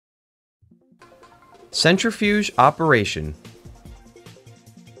Centrifuge operation.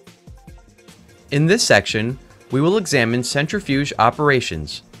 In this section, we will examine centrifuge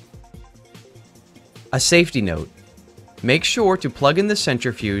operations. A safety note: make sure to plug in the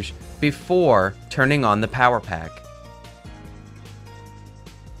centrifuge before turning on the power pack.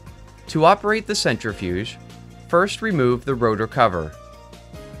 To operate the centrifuge, first remove the rotor cover.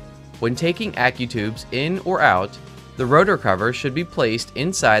 When taking AccuTubes in or out, the rotor cover should be placed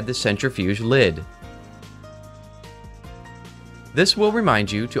inside the centrifuge lid. This will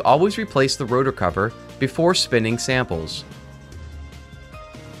remind you to always replace the rotor cover before spinning samples.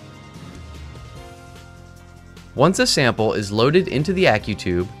 Once a sample is loaded into the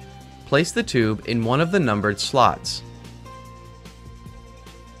AccuTube, place the tube in one of the numbered slots.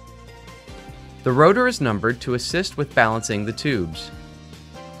 The rotor is numbered to assist with balancing the tubes.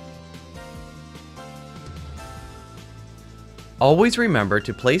 Always remember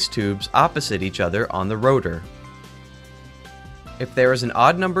to place tubes opposite each other on the rotor. If there is an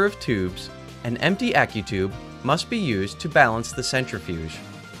odd number of tubes, an empty AccuTube must be used to balance the centrifuge.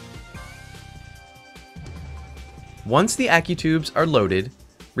 Once the AccuTubes are loaded,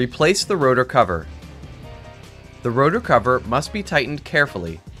 replace the rotor cover. The rotor cover must be tightened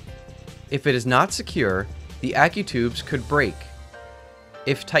carefully. If it is not secure, the AccuTubes could break.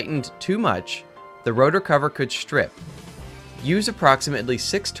 If tightened too much, the rotor cover could strip. Use approximately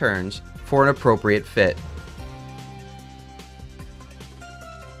 6 turns for an appropriate fit.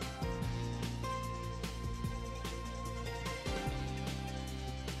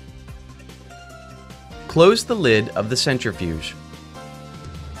 Close the lid of the centrifuge.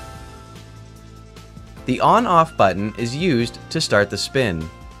 The on-off button is used to start the spin.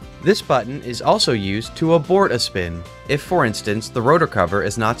 This button is also used to abort a spin, if for instance the rotor cover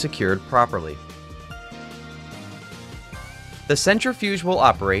is not secured properly. The centrifuge will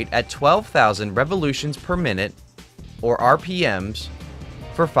operate at 12,000 revolutions per minute, or RPMs,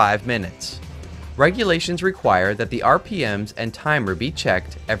 for 5 minutes. Regulations require that the RPMs and timer be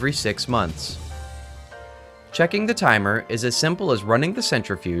checked every 6 months. Checking the timer is as simple as running the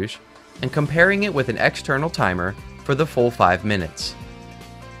centrifuge and comparing it with an external timer for the full 5 minutes.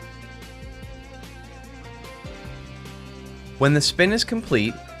 When the spin is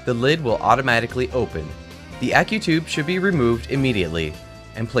complete, the lid will automatically open. The AccuTube should be removed immediately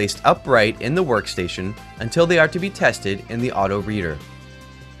and placed upright in the workstation until they are to be tested in the auto reader.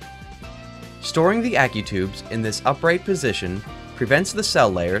 Storing the AccuTubes in this upright position prevents the cell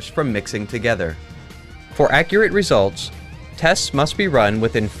layers from mixing together. For accurate results, tests must be run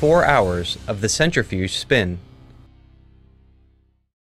within 4 hours of the centrifuge spin.